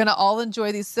 we're going to all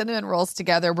enjoy these cinnamon rolls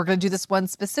together. We're going to do this one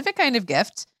specific kind of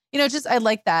gift. I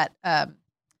like that.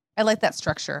 I like that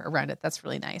structure around it. That's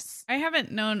really nice. I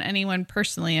haven't known anyone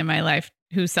personally in my life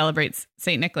who celebrates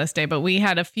St. Nicholas Day, but we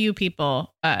had a few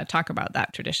people talk about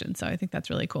that tradition. So I think that's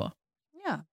really cool.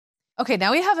 Yeah. Okay.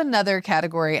 Now we have another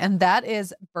category, and that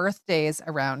is birthdays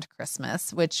around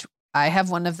Christmas, which I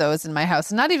have one of those in my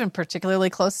house, not even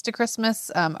particularly close to Christmas.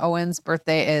 Owen's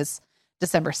birthday is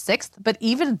December 6th, but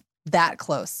even that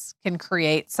close can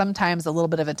create sometimes a little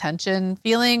bit of a tension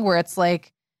feeling where it's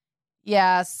like,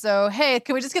 yeah, so, hey,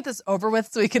 can we just get this over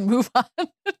with so we can move on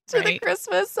to the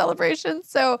Christmas celebration?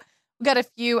 So we got a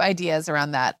few ideas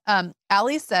around that.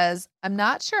 Allie says, I'm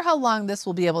not sure how long this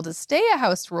will be able to stay a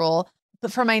house rule,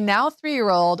 but for my now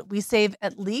 3-year-old, we save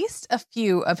at least a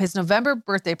few of his November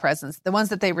birthday presents, the ones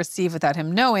that they receive without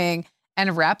him knowing,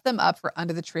 and wrap them up for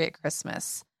under the tree at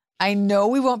Christmas. I know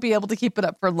we won't be able to keep it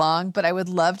up for long, but I would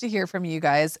love to hear from you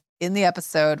guys in the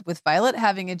episode. With Violet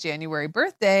having a January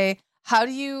birthday, how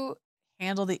do you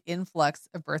handle the influx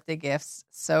of birthday gifts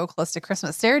so close to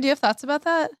Christmas? Sarah, do you have thoughts about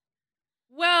that?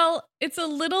 Well, it's a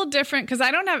little different because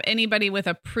I don't have anybody with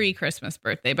a pre-Christmas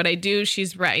birthday, but I do.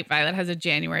 She's right. Violet has a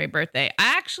January birthday.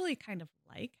 I actually kind of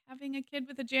like having a kid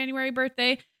with a January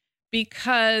birthday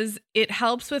because it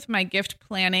helps with my gift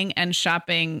planning and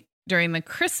shopping during the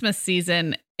Christmas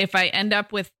season. If I end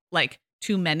up with like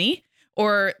too many,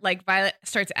 or like Violet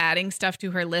starts adding stuff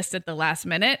to her list at the last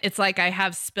minute, it's like I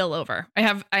have spillover. I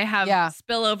have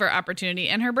spillover opportunity,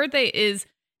 and her birthday is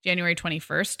January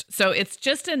 21st. So it's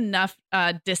just enough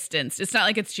distance. It's not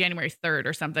like it's January 3rd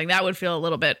or something. That would feel a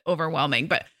little bit overwhelming,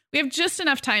 but we have just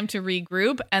enough time to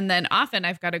regroup. And then often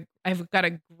I've got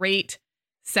a great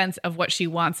sense of what she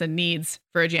wants and needs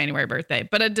for a January birthday.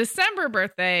 But a December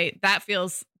birthday, that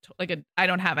feels like I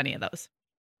don't have any of those.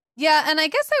 Yeah. And I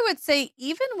guess I would say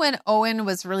even when Owen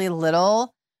was really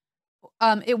little,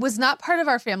 it was not part of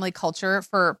our family culture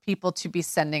for people to be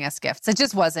sending us gifts. It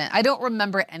just wasn't. I don't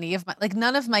remember any of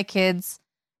none of my kids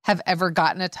have ever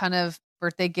gotten a ton of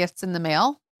birthday gifts in the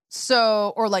mail.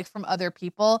 So, or like from other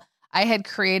people. I had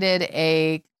created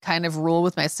a kind of rule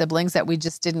with my siblings that we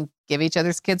just didn't give each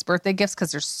other's kids birthday gifts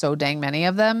because there's so dang many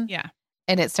of them. Yeah.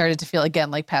 And it started to feel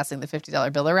again like passing the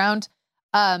 $50 bill around.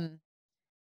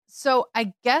 So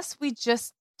I guess we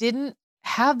just didn't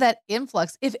have that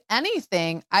influx. If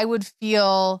anything, I would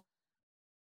feel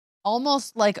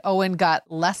almost like Owen got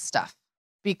less stuff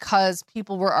because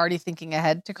people were already thinking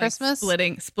ahead to Christmas.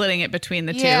 Like splitting it between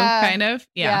the two, kind of.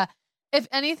 Yeah. If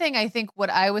anything, I think what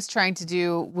I was trying to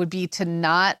do would be to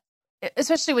not,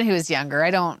 especially when he was younger,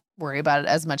 I don't worry about it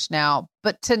as much now,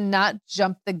 but to not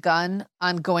jump the gun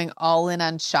on going all in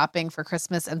on shopping for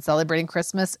Christmas and celebrating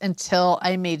Christmas until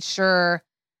I made sure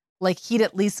like he'd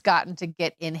at least gotten to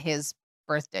get in his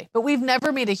birthday. But we've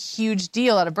never made a huge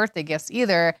deal out of birthday gifts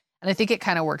either. And I think it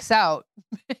kind of works out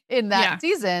in that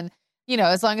season. You know,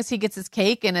 as long as he gets his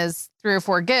cake and his 3 or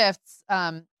 4 gifts,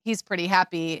 he's pretty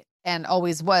happy and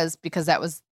always was, because that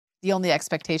was the only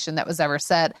expectation that was ever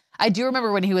set. I do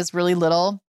remember when he was really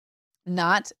little,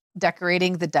 not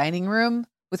decorating the dining room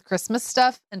with Christmas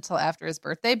stuff until after his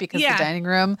birthday, because the dining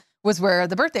room was where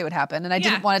the birthday would happen. And I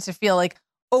didn't want it to feel like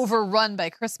overrun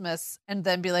by Christmas and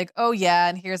then be like, oh yeah,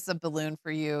 and here's a balloon for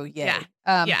you. Yay.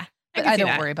 But I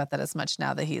don't worry about that as much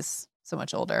now that he's so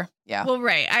much older. Yeah. Well,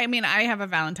 right. I mean, I have a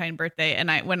Valentine birthday,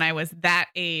 and when I was that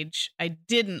age, I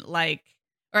didn't like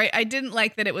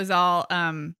that it was all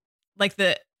like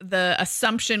the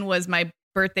assumption was my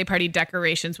birthday party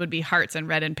decorations would be hearts and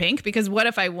red and pink, because what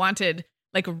if I wanted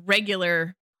like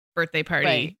regular birthday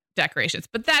party decorations?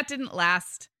 But that didn't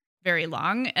last very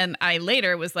long, and I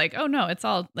later was like, oh no, it's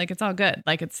all good.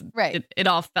 Like it's it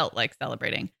all felt like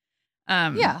celebrating.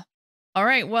 All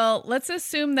right. Well, let's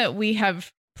assume that we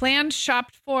have planned,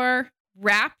 shopped for,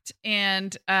 wrapped,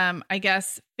 and I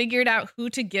guess figured out who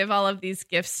to give all of these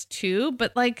gifts to.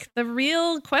 But like the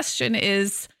real question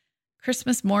is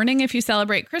Christmas morning, if you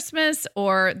celebrate Christmas,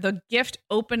 or the gift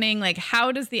opening, like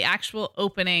how does the actual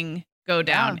opening go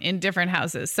down in different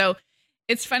houses? So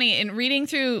it's funny, in reading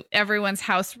through everyone's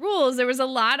house rules, there was a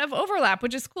lot of overlap,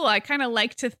 which is cool. I kind of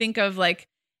like to think of like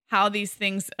how these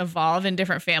things evolve in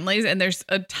different families, and there's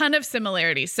a ton of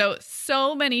similarities.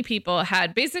 So many people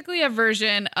had basically a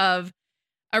version of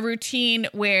a routine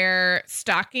where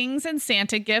stockings and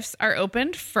Santa gifts are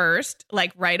opened first,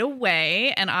 like right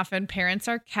away. And often parents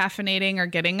are caffeinating or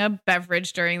getting a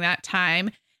beverage during that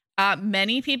time.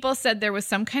 Many people said there was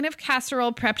some kind of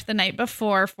casserole prepped the night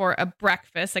before for a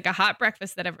breakfast, like a hot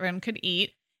breakfast that everyone could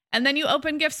eat. And then you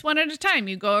open gifts one at a time.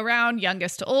 You go around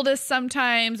youngest to oldest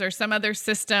sometimes, or some other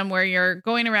system where you're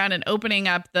going around and opening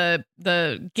up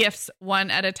the gifts one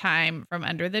at a time from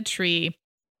under the tree.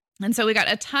 And so we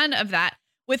got a ton of that.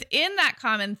 Within that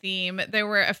common theme, there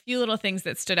were a few little things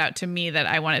that stood out to me that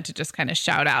I wanted to just kind of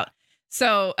shout out.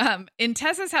 So in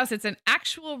Tessa's house, it's an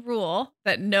actual rule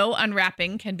that no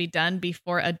unwrapping can be done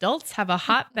before adults have a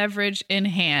hot beverage in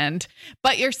hand,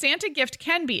 but your Santa gift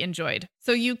can be enjoyed.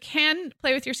 So you can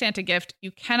play with your Santa gift. You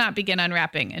cannot begin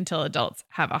unwrapping until adults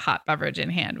have a hot beverage in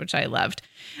hand, which I loved.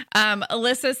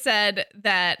 Alyssa said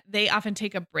that they often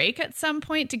take a break at some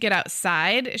point to get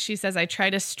outside. She says, I try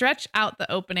to stretch out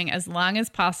the opening as long as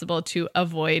possible to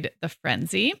avoid the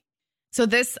frenzy. So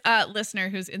this listener,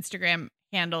 whose Instagram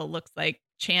handle looks like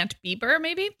Chant Bieber,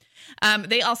 maybe.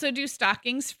 They also do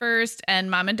stockings first, and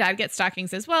mom and dad get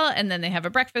stockings as well. And then they have a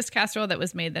breakfast casserole that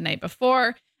was made the night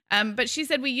before. But she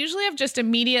said, we usually have just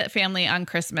immediate family on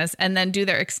Christmas and then do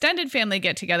their extended family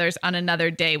get-togethers on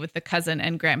another day with the cousin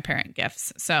and grandparent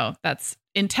gifts. So that's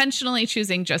intentionally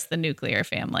choosing just the nuclear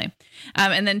family.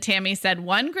 And then Tammy said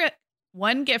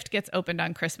one gift gets opened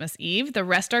on Christmas Eve. The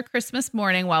rest are Christmas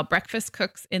morning while breakfast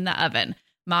cooks in the oven.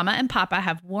 Mama and Papa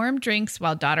have warm drinks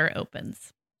while daughter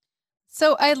opens.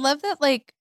 So I love that,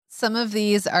 like, some of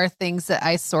these are things that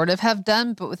I sort of have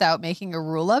done, but without making a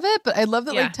rule of it. But I love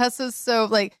that, like, Tessa's so,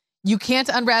 like, you can't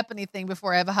unwrap anything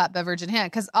before I have a hot beverage in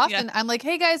hand. Because often I'm like,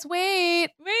 hey, guys,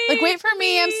 wait for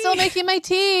me. I'm still making my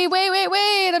tea.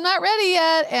 Wait. I'm not ready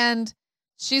yet. And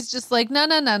she's just like, no.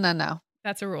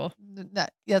 That's a rule.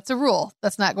 That's a rule.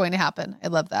 That's not going to happen. I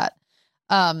love that.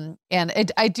 And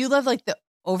I do love, like, the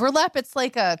overlap. It's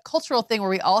like a cultural thing where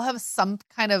we all have some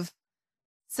kind of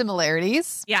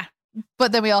similarities. Yeah.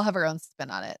 But then we all have our own spin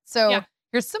on it. So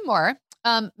here's some more.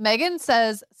 Megan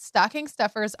says stocking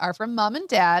stuffers are from mom and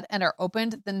dad and are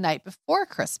opened the night before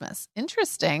Christmas.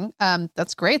 Interesting.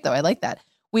 That's great, though. I like that.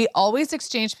 We always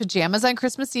exchange pajamas on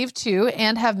Christmas Eve, too,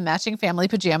 and have matching family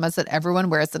pajamas that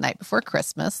everyone wears the night before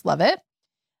Christmas. Love it.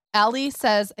 Allie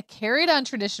says a carried on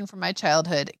tradition from my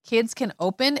childhood. Kids can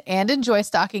open and enjoy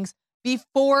stockings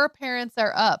before parents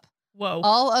are up. Whoa.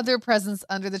 All other presents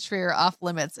under the tree are off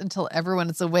limits until everyone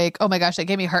is awake. Oh my gosh, that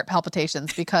gave me heart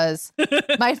palpitations because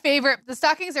the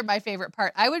stockings are my favorite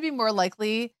part. I would be more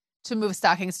likely to move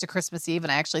stockings to Christmas Eve,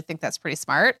 and I actually think that's pretty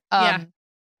smart.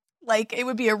 Like, it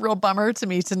would be a real bummer to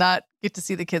me to not get to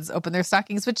see the kids open their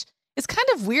stockings, which is kind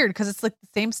of weird because it's like the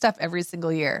same stuff every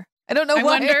single year. I don't know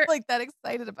why I'm like that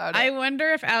excited about it. I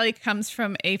wonder if Allie comes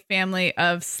from a family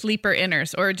of sleeper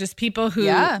inners or just people who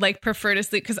like prefer to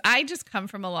sleep. Cause I just come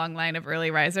from a long line of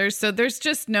early risers. So there's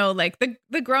just no, like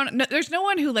there's no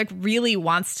one who like really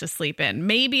wants to sleep in,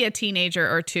 maybe a teenager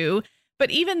or two,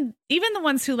 but even the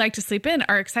ones who like to sleep in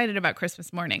are excited about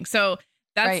Christmas morning. So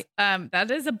that's, that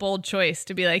is a bold choice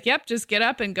to be like, yep, just get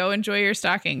up and go enjoy your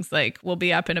stockings. Like we'll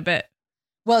be up in a bit.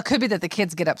 Well, it could be that the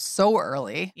kids get up so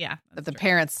early that the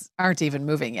parents aren't even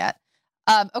moving yet.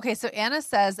 Okay, so Anna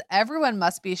says everyone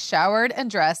must be showered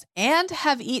and dressed and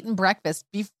have eaten breakfast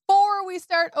before we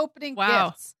start opening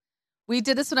gifts. We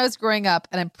did this when I was growing up,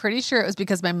 and I'm pretty sure it was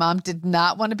because my mom did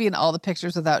not want to be in all the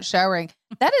pictures without showering.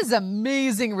 That is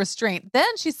amazing restraint.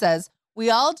 Then she says, we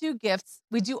do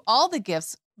all the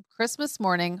gifts Christmas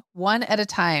morning, one at a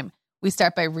time. We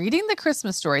start by reading the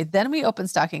Christmas story, then we open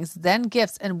stockings, then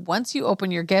gifts. And once you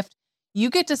open your gift, you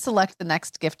get to select the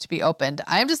next gift to be opened.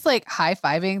 I'm just like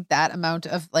high-fiving that amount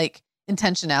of like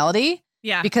intentionality.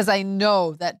 Yeah. Because I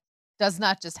know that does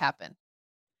not just happen.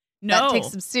 No. That takes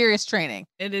some serious training.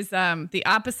 It is the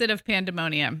opposite of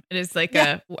pandemonium. It is like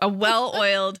a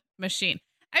well-oiled machine.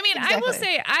 I mean, exactly. I will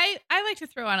say I like to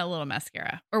throw on a little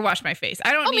mascara or wash my face.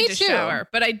 I don't need to shower,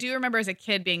 but I do remember as a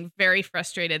kid being very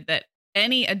frustrated that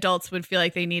any adults would feel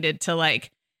like they needed to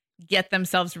like get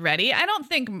themselves ready. I don't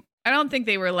think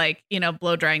they were like,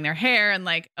 blow drying their hair and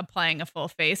like applying a full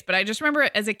face. But I just remember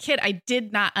as a kid, I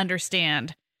did not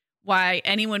understand why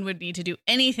anyone would need to do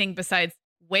anything besides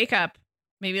wake up,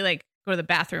 maybe like go to the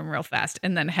bathroom real fast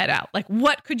and then head out. Like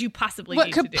what could you possibly need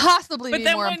to do? What could possibly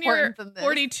be more important than this?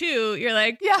 42, you're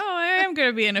like, I am going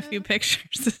to be in a few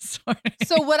pictures this morning.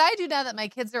 So what I do now that my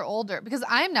kids are older, because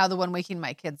I'm now the one waking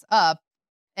my kids up,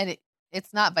 and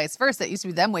it's not vice versa. It used to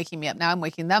be them waking me up. Now I'm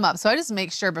waking them up. So I just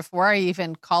make sure before I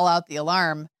even call out the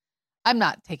alarm, I'm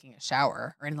not taking a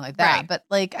shower or anything like that. Right. But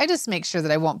like, I just make sure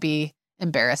that I won't be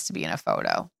embarrassed to be in a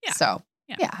photo. Yeah. So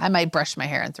I might brush my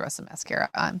hair and throw some mascara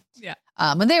on. Yeah.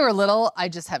 When they were little, I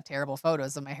just have terrible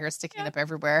photos of my hair sticking up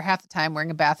everywhere. Half the time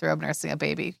wearing a bathrobe, nursing a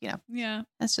baby, Yeah.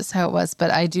 That's just how it was.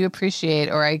 But I do appreciate,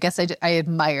 or I guess I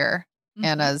admire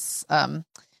Anna's,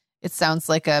 it sounds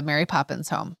like a Mary Poppins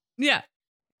home. Yeah.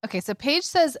 Okay, so Paige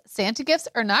says Santa gifts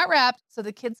are not wrapped so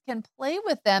the kids can play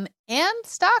with them and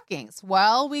stockings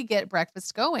while we get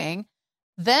breakfast going.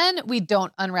 Then we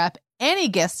don't unwrap any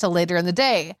gifts till later in the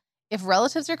day. If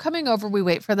relatives are coming over, we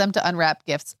wait for them to unwrap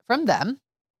gifts from them.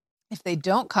 If they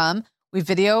don't come, we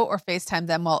video or FaceTime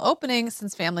them while opening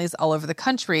since families all over the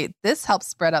country. This helps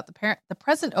spread out the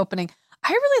present opening.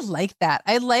 I really like that.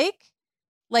 I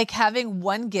like having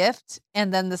one gift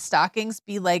and then the stockings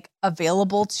be like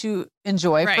available to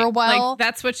enjoy for a while. Like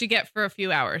that's what you get for a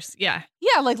few hours. Yeah.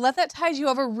 Yeah. Like let that tide you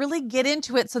over, really get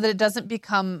into it so that it doesn't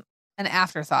become an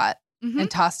afterthought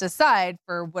and tossed aside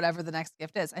for whatever the next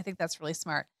gift is. I think that's really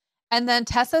smart. And then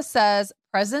Tessa says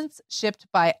presents shipped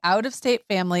by out-of-state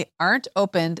family aren't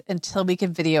opened until we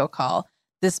can video call.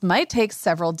 This might take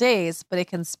several days, but it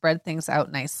can spread things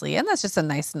out nicely. And that's just a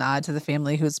nice nod to the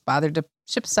family who's bothered to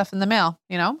ship stuff in the mail.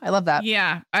 I love that.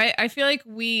 Yeah. I feel like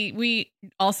we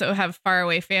also have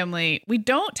faraway family. We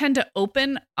don't tend to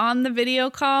open on the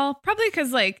video call, probably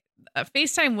because like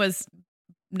FaceTime was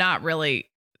not really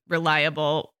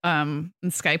reliable. And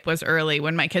Skype was early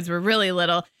when my kids were really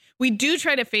little. We do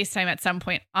try to FaceTime at some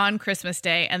point on Christmas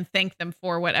Day and thank them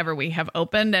for whatever we have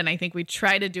opened. And I think we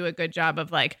try to do a good job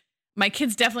of like, my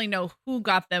kids definitely know who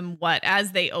got them what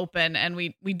as they open. And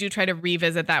we do try to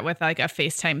revisit that with like a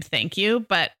FaceTime thank you.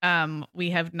 But we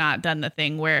have not done the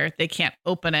thing where they can't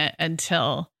open it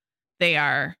until they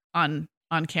are on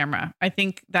camera. I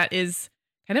think that is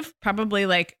kind of probably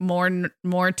like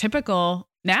more typical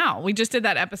now. We just did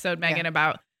that episode, Megan,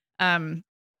 about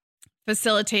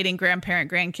facilitating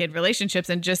grandparent-grandkid relationships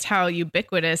and just how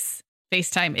ubiquitous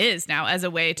FaceTime is now as a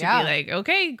way to be like,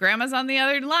 okay, grandma's on the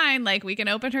other line. Like we can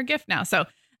open her gift now. So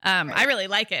I really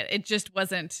like it. It just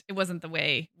wasn't the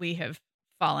way we have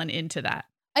fallen into that.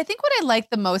 I think what I like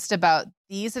the most about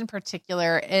these in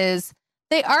particular is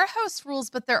they are house rules,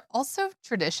 but they're also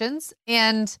traditions.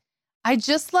 And I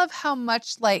just love how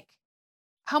much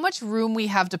room we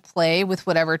have to play with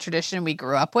whatever tradition we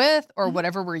grew up with or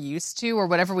whatever we're used to or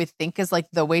whatever we think is like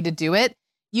the way to do it.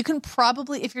 You can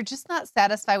probably, if you're just not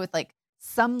satisfied with like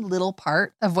some little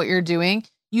part of what you're doing,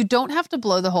 you don't have to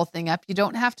blow the whole thing up. You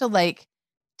don't have to like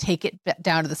take it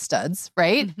down to the studs,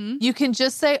 right? You can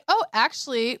just say, oh,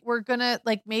 actually, we're going to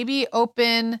like maybe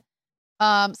open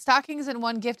stockings in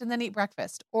one gift and then eat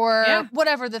breakfast or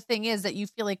whatever the thing is that you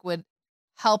feel like would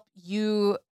help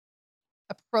you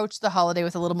approach the holiday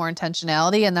with a little more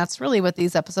intentionality. And that's really what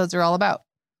these episodes are all about.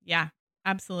 Yeah,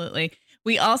 absolutely.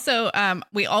 We also,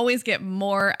 we always get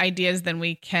more ideas than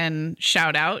we can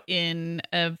shout out in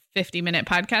a 50-minute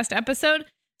podcast episode.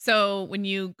 So when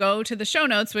you go to the show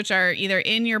notes, which are either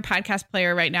in your podcast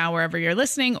player right now, wherever you're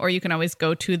listening, or you can always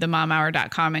go to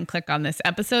themomhour.com and click on this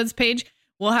episodes page,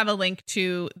 we'll have a link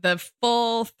to the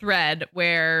full thread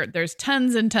where there's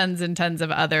tons and tons and tons of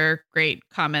other great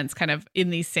comments kind of in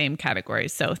these same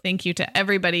categories. So thank you to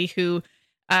everybody who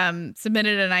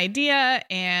submitted an idea,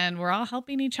 and we're all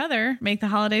helping each other make the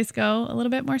holidays go a little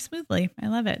bit more smoothly. I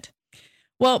love it.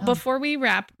 Well, before we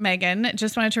wrap, Megan,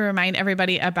 just wanted to remind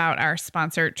everybody about our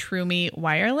sponsor, Trumi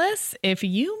Wireless. If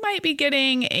you might be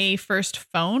getting a first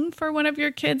phone for one of your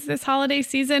kids this holiday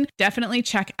season, definitely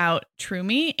check out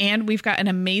Trumi. And we've got an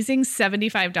amazing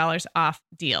 $75 off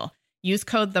deal. Use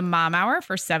code TheMomHour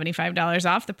for $75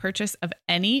 off the purchase of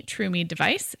any Trumi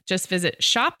device. Just visit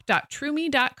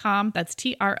shop.trumi.com. That's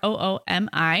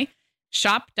TROOMI.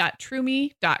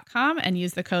 Shop.trumi.com and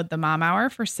use the code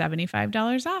TheMomHour for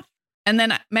 $75 off. And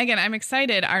then, Megan, I'm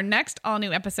excited. Our next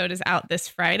all-new episode is out this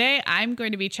Friday. I'm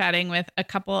going to be chatting with a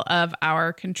couple of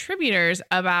our contributors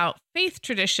about faith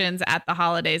traditions at the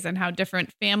holidays and how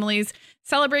different families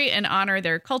celebrate and honor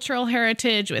their cultural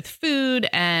heritage with food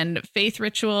and faith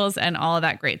rituals and all of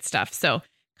that great stuff. So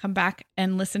come back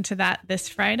and listen to that this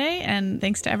Friday. And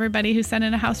thanks to everybody who sent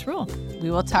in a house rule.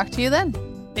 We will talk to you then.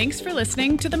 Thanks for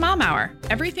listening to The Mom Hour.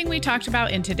 Everything we talked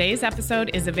about in today's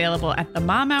episode is available at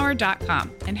themomhour.com.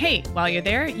 And hey, while you're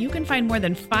there, you can find more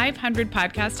than 500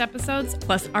 podcast episodes,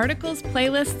 plus articles,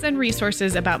 playlists, and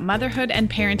resources about motherhood and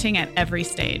parenting at every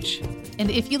stage.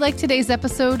 And if you like today's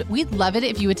episode, we'd love it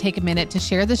if you would take a minute to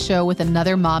share the show with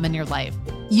another mom in your life.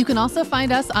 You can also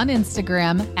find us on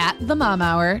Instagram at The Mom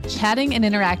Hour, chatting and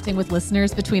interacting with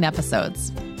listeners between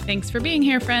episodes. Thanks for being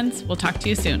here, friends. We'll talk to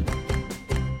you soon.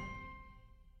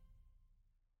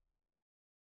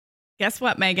 Guess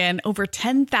what, Megan? Over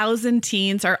 10,000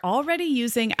 teens are already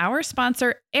using our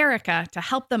sponsor, Erica, to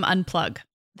help them unplug.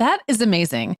 That is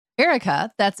amazing.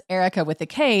 Erica, that's Erica with a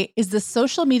K, is the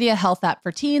social media health app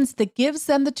for teens that gives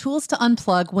them the tools to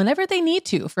unplug whenever they need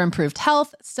to for improved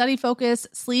health, study focus,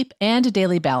 sleep, and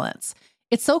daily balance.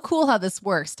 It's so cool how this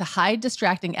works to hide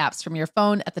distracting apps from your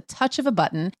phone at the touch of a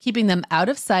button, keeping them out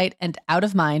of sight and out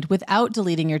of mind without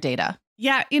deleting your data.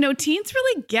 Yeah, teens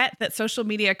really get that social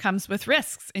media comes with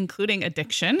risks, including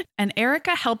addiction, and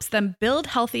Erica helps them build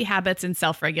healthy habits and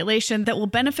self-regulation that will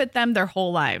benefit them their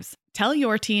whole lives. Tell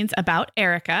your teens about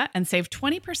Erica and save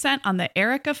 20% on the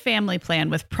Erica family plan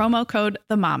with promo code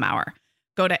TheMomHour.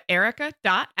 Go to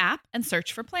erica.app and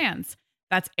search for plans.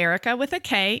 That's Erica with a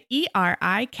K,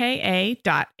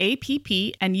 ERIKA.app,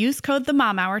 and use code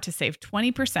TheMomHour to save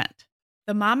 20%.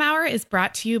 The Mom Hour is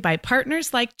brought to you by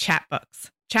partners like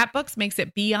Chatbooks. Chatbooks makes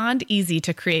it beyond easy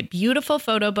to create beautiful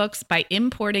photo books by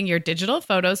importing your digital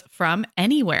photos from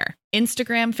anywhere.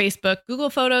 Instagram, Facebook, Google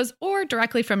Photos, or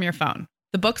directly from your phone.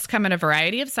 The books come in a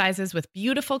variety of sizes with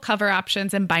beautiful cover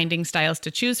options and binding styles to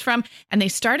choose from, and they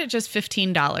start at just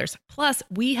 $15. Plus,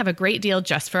 we have a great deal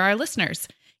just for our listeners.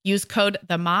 Use code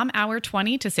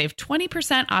TheMomHour20 to save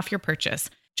 20% off your purchase.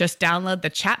 Just download the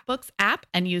Chatbooks app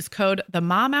and use code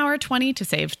TheMomHour20 to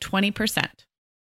save 20%.